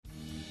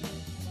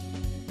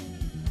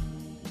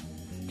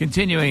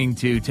Continuing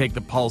to take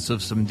the pulse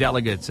of some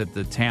delegates at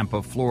the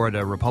Tampa,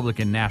 Florida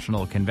Republican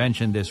National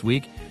Convention this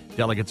week.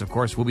 Delegates, of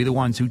course, will be the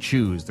ones who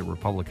choose the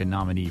Republican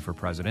nominee for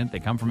president. They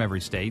come from every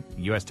state,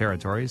 U.S.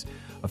 territories.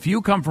 A few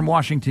come from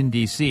Washington,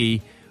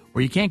 D.C.,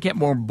 where you can't get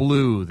more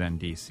blue than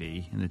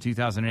D.C. In the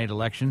 2008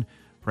 election,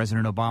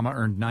 President Obama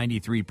earned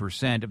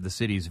 93% of the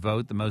city's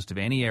vote, the most of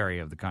any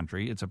area of the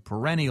country. It's a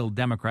perennial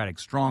Democratic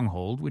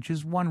stronghold, which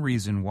is one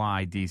reason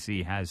why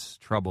D.C. has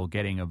trouble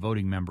getting a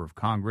voting member of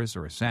Congress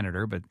or a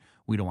senator, but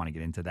we don't want to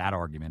get into that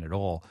argument at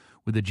all.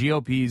 With the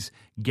GOP's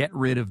get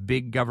rid of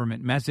big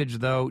government message,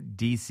 though,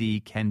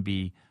 D.C. can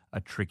be a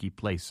tricky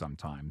place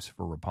sometimes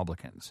for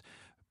Republicans.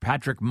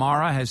 Patrick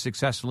Mara has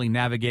successfully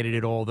navigated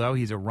it all, though.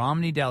 He's a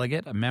Romney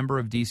delegate, a member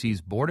of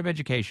D.C.'s Board of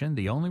Education,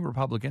 the only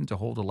Republican to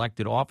hold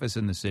elected office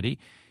in the city.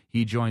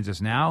 He joins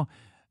us now.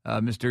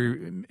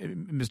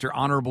 Mr.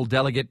 Honorable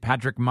Delegate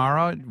Patrick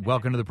Mara,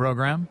 welcome to the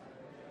program.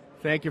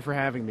 Thank you for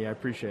having me. I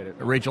appreciate it.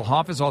 Rachel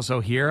Hoff is also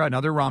here,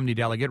 another Romney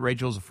delegate.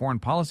 Rachel's a foreign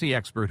policy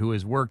expert who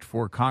has worked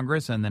for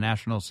Congress and the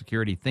national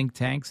security think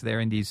tanks there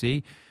in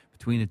D.C.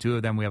 Between the two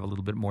of them, we have a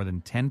little bit more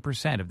than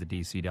 10% of the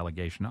D.C.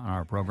 delegation on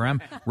our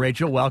program.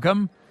 Rachel,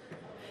 welcome.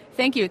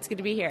 Thank you. It's good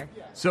to be here.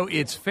 So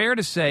it's fair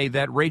to say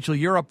that, Rachel,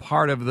 you're a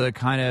part of the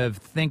kind of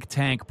think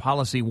tank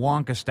policy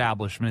wonk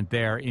establishment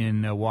there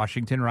in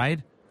Washington, right?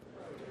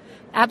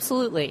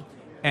 Absolutely.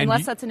 And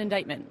unless that's an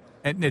indictment.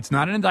 And it's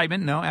not an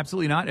indictment. No,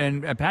 absolutely not.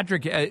 And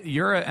Patrick,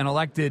 you're an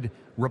elected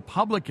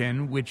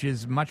Republican, which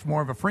is much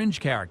more of a fringe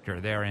character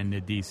there in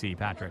D.C.,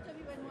 Patrick.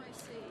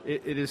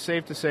 It is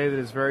safe to say that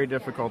it's very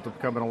difficult to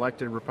become an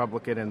elected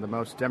Republican in the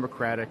most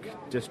democratic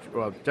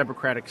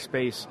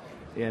space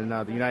in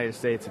the United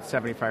States. It's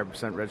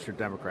 75% registered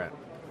Democrat.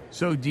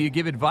 So do you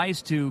give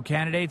advice to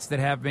candidates that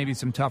have maybe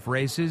some tough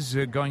races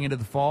going into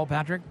the fall,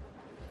 Patrick?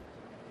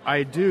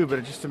 I do, but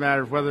it's just a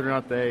matter of whether or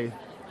not they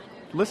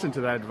listen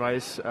to that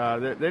advice.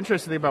 The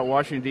interesting thing about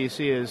Washington,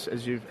 D.C. is,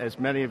 as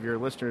many of your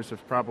listeners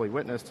have probably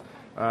witnessed,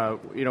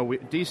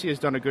 D.C. has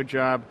done a good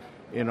job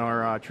in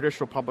our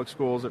traditional public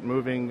schools at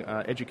moving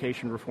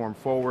education reform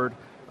forward.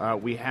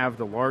 We have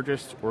the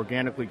largest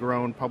organically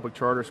grown public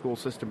charter school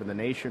system in the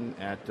nation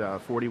at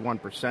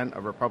 41%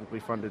 of our publicly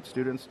funded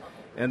students.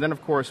 And then,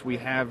 of course, we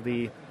have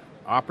the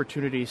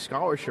Opportunity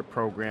Scholarship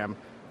Program,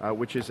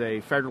 which is a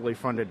federally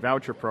funded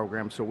voucher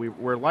program. So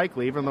we're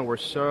likely, even though we're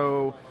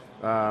so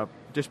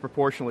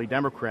disproportionately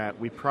Democrat,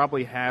 we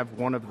probably have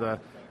one of the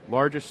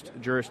largest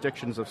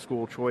jurisdictions of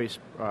school choice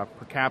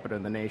per capita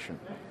in the nation.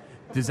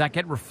 Does that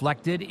get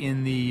reflected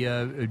in the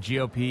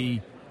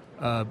GOP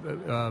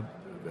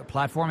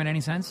platform in any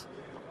sense?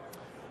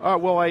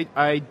 Well,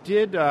 I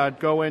did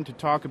go in to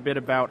talk a bit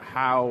about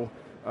how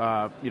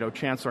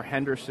Chancellor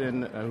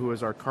Henderson, who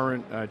is our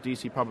current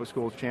D.C. Public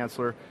Schools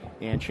Chancellor,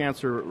 and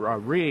Chancellor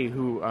Rhee,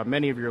 who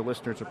many of your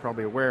listeners are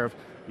probably aware of,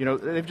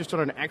 they've just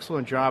done an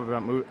excellent job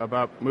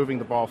about moving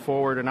the ball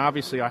forward. And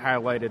obviously I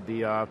highlighted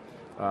the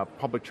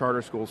public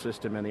charter school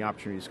system and the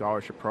Opportunity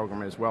Scholarship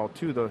Program as well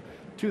to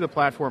the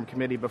platform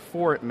committee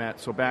before it met,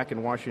 so back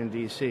in Washington,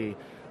 D.C.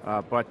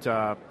 But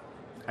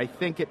I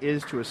think it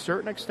is to a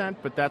certain extent,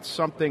 but that's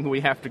something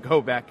we have to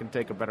go back and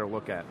take a better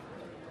look at.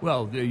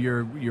 Well,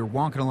 you're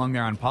wonking along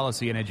there on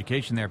policy and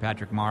education there,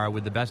 Patrick Mara,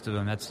 with the best of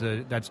them.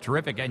 That's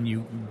terrific. And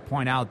you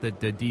point out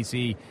that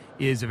D.C.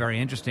 is a very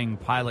interesting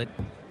pilot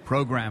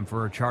program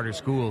for charter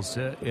schools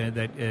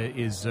that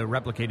is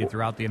replicated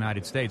throughout the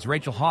United States.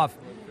 Rachel Hoff,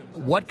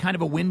 what kind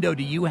of a window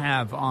do you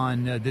have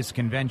on this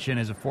convention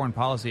as a foreign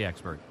policy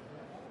expert?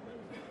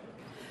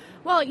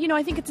 Well,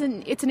 I think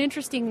it's an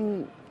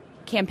interesting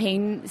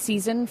campaign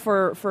season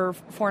for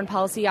foreign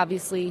policy.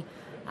 Obviously,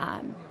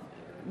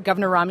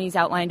 Governor Romney's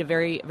outlined a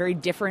very, very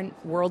different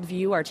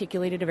worldview,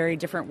 articulated a very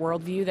different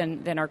worldview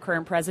than our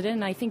current president.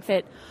 And I think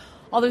that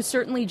although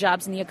certainly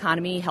jobs in the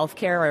economy,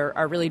 healthcare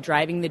are really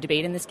driving the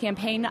debate in this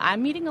campaign,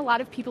 I'm meeting a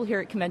lot of people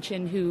here at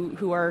convention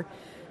who are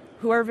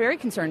very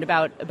concerned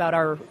about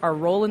our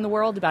role in the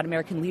world, about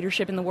American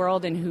leadership in the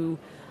world, and who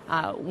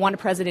want a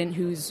president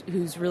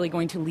who's really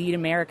going to lead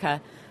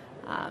America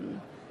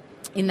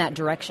in that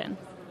direction.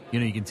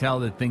 You can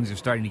tell that things are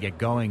starting to get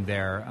going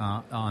there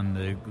on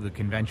the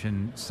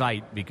convention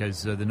site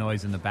because the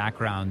noise in the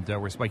background.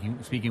 We're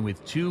speaking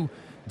with two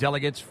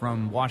delegates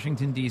from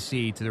Washington,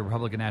 D.C. to the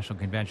Republican National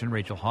Convention,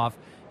 Rachel Hoff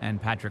and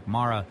Patrick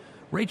Mara.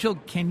 Rachel,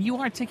 can you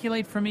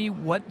articulate for me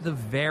what the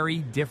very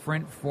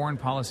different foreign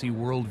policy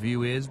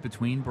worldview is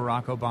between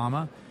Barack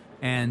Obama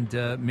and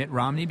Mitt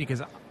Romney?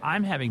 Because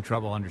I'm having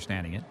trouble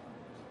understanding it.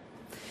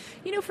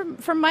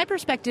 From my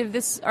perspective,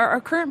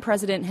 our current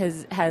president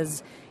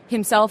has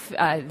himself,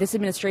 this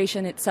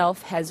administration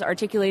itself, has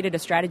articulated a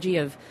strategy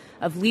of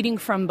leading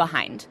from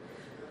behind.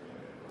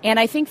 And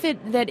I think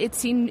that it's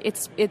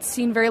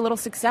seen very little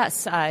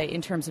success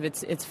in terms of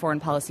its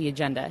foreign policy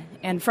agenda.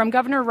 And from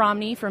Governor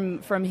Romney,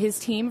 from his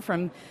team,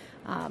 from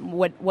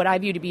what I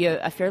view to be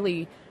a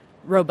fairly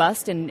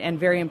robust and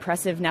very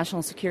impressive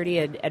national security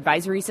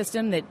advisory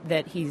system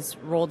that he's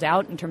rolled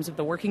out in terms of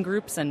the working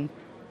groups and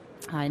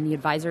the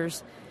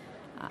advisors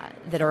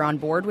that are on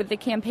board with the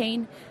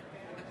campaign.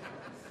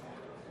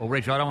 Well,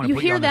 Rachel, I don't want to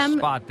put you on the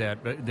spot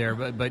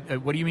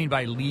but what do you mean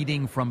by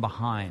leading from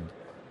behind?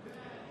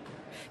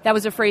 That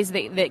was a phrase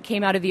that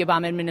came out of the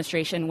Obama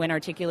administration when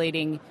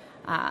articulating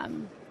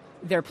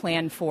their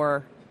plan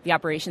for the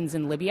operations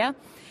in Libya.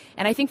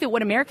 And I think that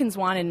what Americans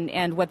want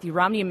and what the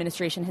Romney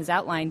administration has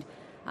outlined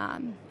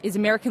is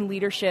American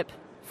leadership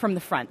from the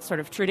front, sort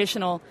of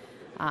traditional.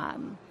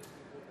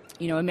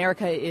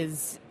 America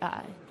is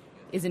a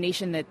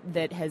nation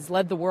that has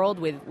led the world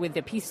with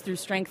a peace through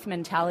strength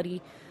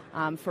mentality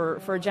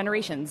for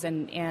generations.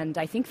 And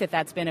I think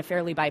that's been a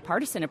fairly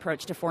bipartisan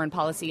approach to foreign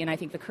policy. And I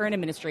think the current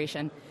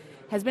administration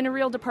has been a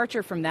real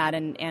departure from that.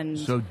 And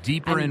so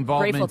deeper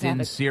involvement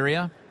in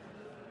Syria?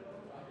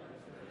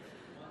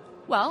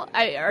 Well,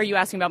 are you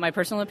asking about my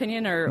personal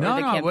opinion or the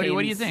campaigns?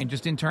 What do you think?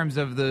 Just in terms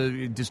of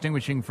the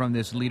distinguishing from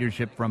this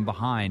leadership from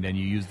behind, and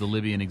you use the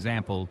Libyan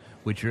example,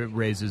 which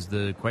raises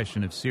the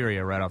question of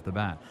Syria right off the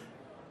bat.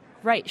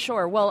 Right,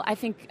 sure. Well, I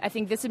think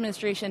this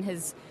administration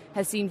has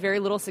seen very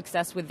little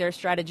success with their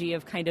strategy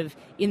of kind of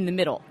in the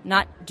middle,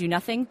 not do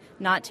nothing,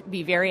 not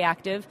be very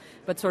active,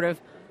 but sort of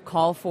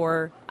call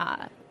for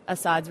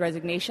Assad's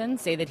resignation,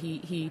 say that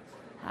he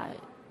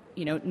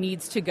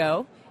needs to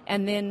go,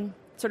 and then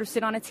sort of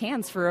sit on its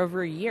hands for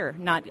over a year,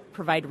 not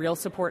provide real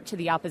support to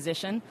the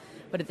opposition,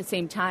 but at the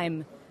same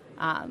time,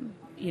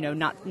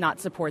 not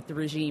support the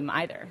regime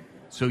either.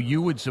 So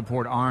you would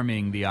support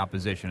arming the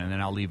opposition, and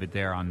then I'll leave it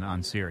there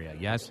on Syria,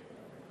 yes?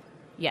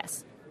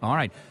 Yes. All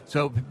right.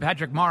 So,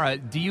 Patrick Mara,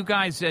 do you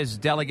guys as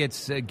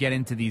delegates get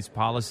into these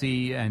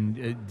policy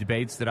and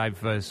debates that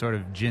I've sort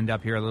of ginned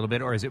up here a little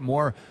bit, or is it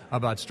more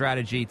about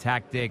strategy,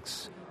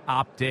 tactics,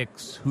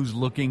 optics, who's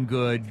looking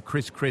good?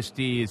 Chris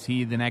Christie, is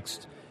he the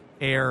next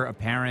heir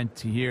apparent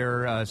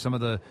here? Some of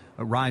the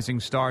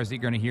rising stars that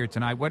you're going to hear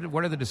tonight.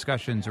 What are the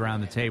discussions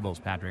around the tables,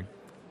 Patrick?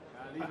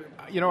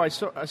 I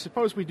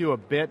suppose we do a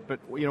bit, but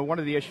one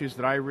of the issues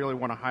that I really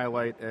want to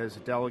highlight as a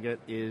delegate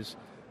is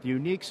the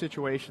unique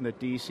situation that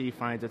D.C.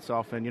 finds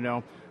itself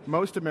in.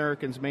 Most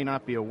Americans may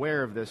not be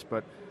aware of this,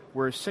 but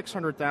we're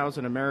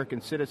 600,000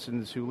 American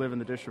citizens who live in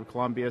the District of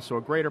Columbia, so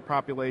a greater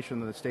population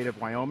than the state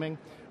of Wyoming.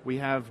 We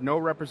have no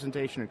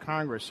representation in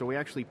Congress, so we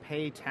actually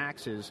pay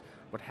taxes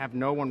but have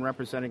no one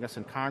representing us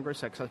in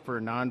Congress except for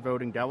a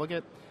non-voting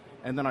delegate.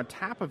 And then on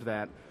top of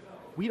that,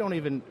 we don't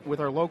even, with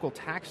our local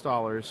tax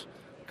dollars,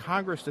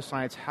 Congress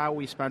decides how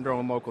we spend our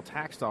own local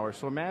tax dollars.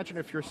 So imagine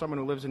if you're someone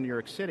who lives in New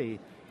York City,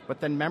 but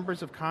then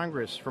members of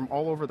Congress from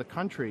all over the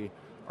country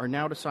are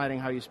now deciding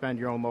how you spend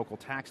your own local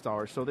tax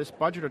dollars. So this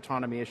budget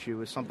autonomy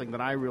issue is something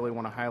that I really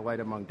want to highlight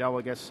among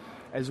delegates,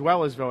 as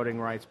well as voting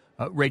rights.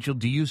 Rachel,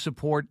 do you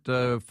support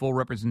full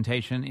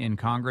representation in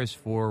Congress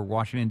for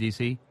Washington,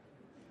 D.C.?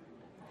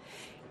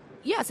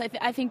 Yes,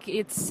 I think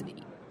it's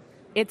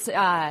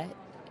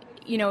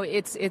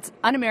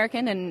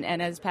un-American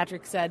and as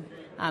Patrick said,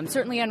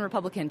 certainly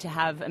un-Republican to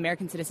have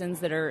American citizens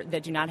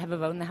that do not have a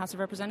vote in the House of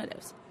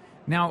Representatives.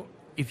 Now,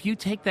 if you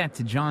take that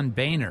to John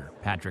Boehner,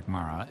 Patrick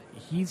Mara,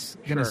 he's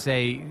going to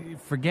say,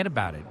 forget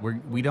about it.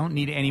 We don't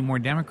need any more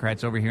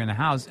Democrats over here in the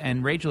House.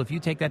 And Rachel, if you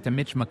take that to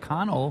Mitch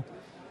McConnell,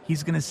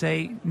 he's going to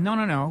say,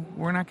 no,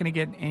 we're not going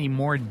to get any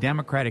more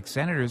Democratic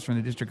senators from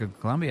the District of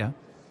Columbia.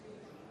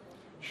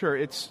 Sure,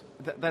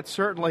 that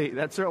certainly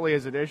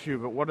is an issue,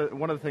 but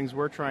one of the things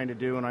we're trying to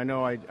do, and I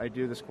know I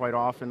do this quite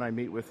often, I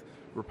meet with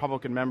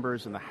Republican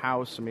members in the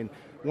House. I mean,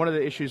 one of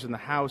the issues in the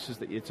House is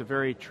that it's a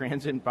very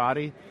transient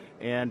body,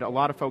 and a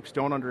lot of folks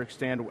don't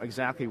understand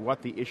exactly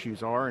what the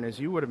issues are. And as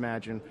you would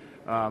imagine,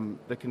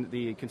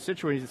 the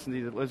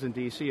constituency that lives in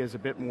D.C. is a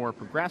bit more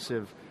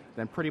progressive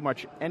than pretty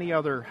much any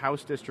other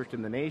House district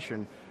in the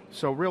nation.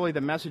 So really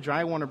the message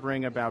I want to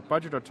bring about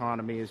budget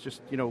autonomy is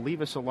just,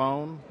 leave us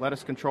alone, let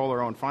us control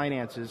our own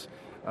finances.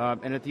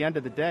 And at the end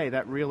of the day,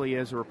 that really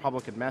is a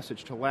Republican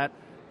message, to let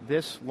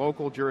this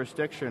local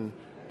jurisdiction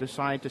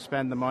decide to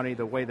spend the money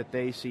the way that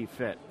they see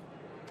fit.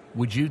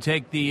 Would you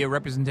take the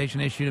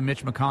representation issue to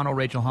Mitch McConnell,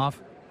 Rachel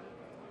Hoff?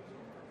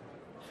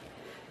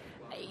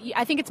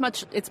 I think it's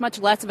much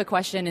less of a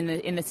question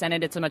in the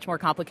Senate. It's a much more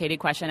complicated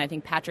question. I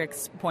think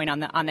Patrick's point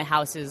on the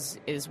House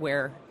is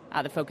where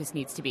the focus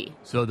needs to be.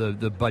 So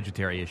the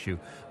budgetary issue.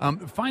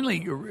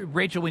 Finally,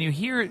 Rachel, when you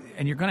hear,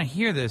 and you're going to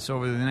hear this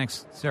over the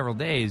next several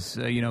days,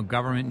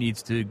 government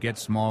needs to get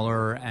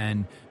smaller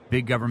and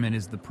big government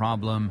is the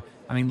problem.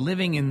 I mean,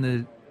 living in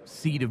the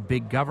seat of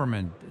big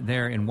government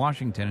there in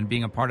Washington and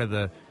being a part of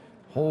the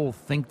whole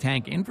think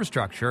tank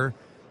infrastructure,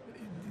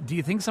 do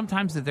you think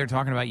sometimes that they're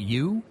talking about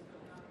you?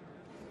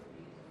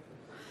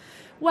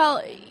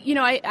 Well,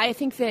 I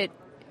think that,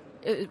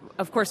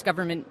 of course,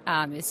 government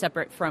is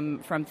separate from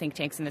think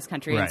tanks in this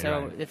country, right, and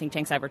so right. The think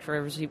tanks I worked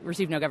for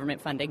receive no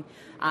government funding.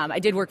 I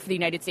did work for the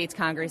United States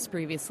Congress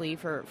previously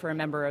for a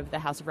member of the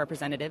House of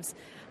Representatives.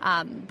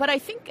 But I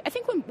think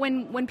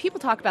when people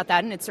talk about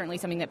that, and it's certainly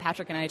something that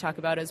Patrick and I talk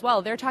about as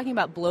well, they're talking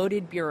about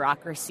bloated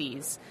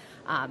bureaucracies.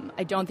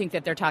 I don't think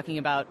that they're talking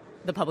about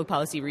the public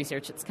policy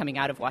research that's coming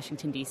out of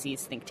Washington,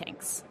 D.C.'s think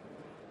tanks.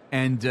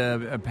 And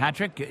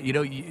Patrick,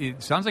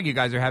 it sounds like you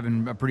guys are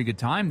having a pretty good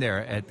time there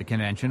at the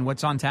convention.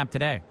 What's on tap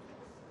today?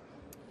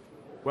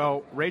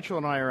 Well, Rachel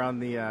and I are on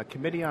the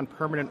Committee on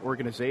Permanent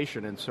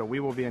Organization, and so we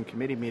will be in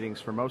committee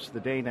meetings for most of the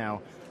day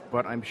now,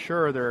 but I'm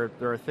sure there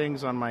are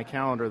things on my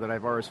calendar that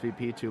I've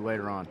RSVP'd to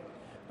later on.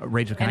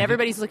 Rachel, and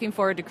everybody's looking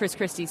forward to Chris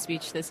Christie's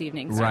speech this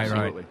evening. So.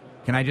 Right.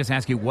 Can I just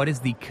ask you, what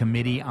is the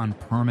Committee on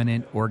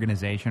Permanent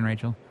Organization,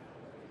 Rachel?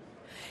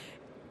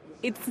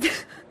 It's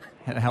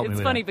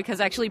it's funny because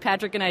actually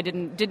Patrick and I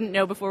didn't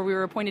know before we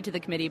were appointed to the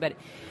committee, but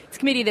it's a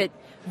committee that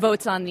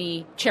votes on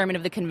the chairman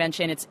of the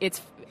convention.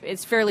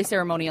 It's fairly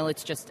ceremonial.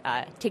 It's just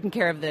taking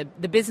care of the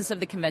business of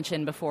the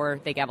convention before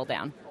they gavel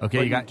down.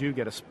 Okay,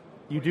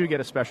 you do get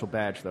a special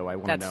badge, though, I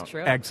want to know. That's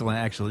true.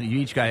 Excellent. You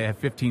each guys have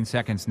 15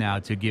 seconds now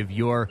to give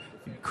your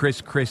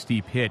Chris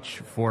Christie pitch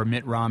for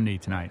Mitt Romney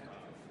tonight.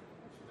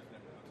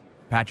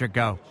 Patrick,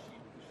 go.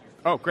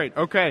 Oh, great.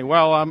 Okay.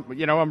 Well, I'm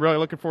really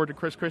looking forward to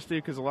Chris Christie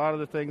because a lot of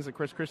the things that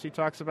Chris Christie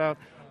talks about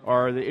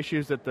are the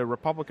issues that the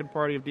Republican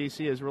Party of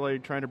D.C. is really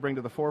trying to bring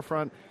to the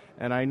forefront.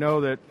 And I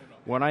know that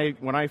when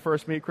I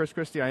first meet Chris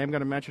Christie, I am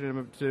going to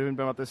mention to him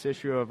about this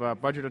issue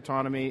of budget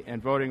autonomy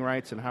and voting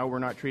rights and how we're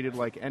not treated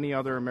like any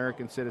other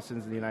American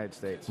citizens in the United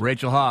States.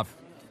 Rachel Hoff.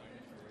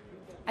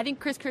 I think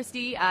Chris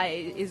Christie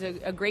is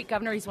a great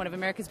governor. He's one of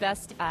America's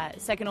best,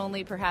 second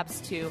only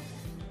perhaps to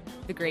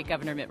the great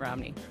Governor Mitt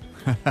Romney.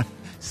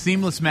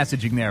 Seamless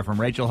messaging there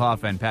from Rachel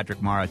Hoff and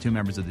Patrick Mara, two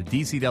members of the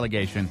D.C.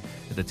 delegation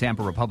at the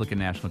Tampa Republican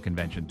National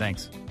Convention.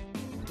 Thanks.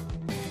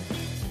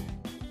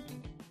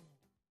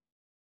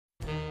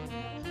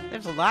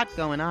 There's a lot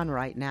going on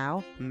right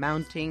now.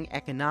 Mounting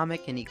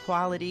economic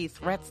inequality,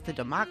 threats to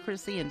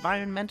democracy,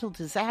 environmental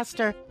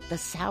disaster, the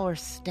sour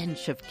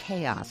stench of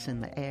chaos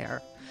in the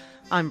air.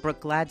 I'm Brooke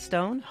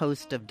Gladstone,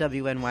 host of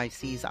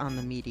WNYC's On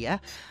the Media.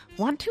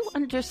 Want to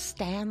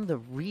understand the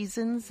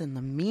reasons and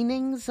the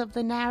meanings of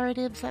the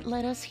narratives that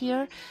led us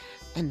here,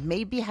 and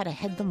maybe how to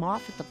head them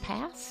off at the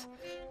pass?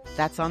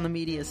 That's On the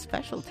Media's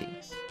specialty.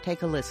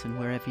 Take a listen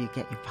wherever you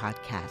get your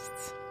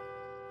podcasts.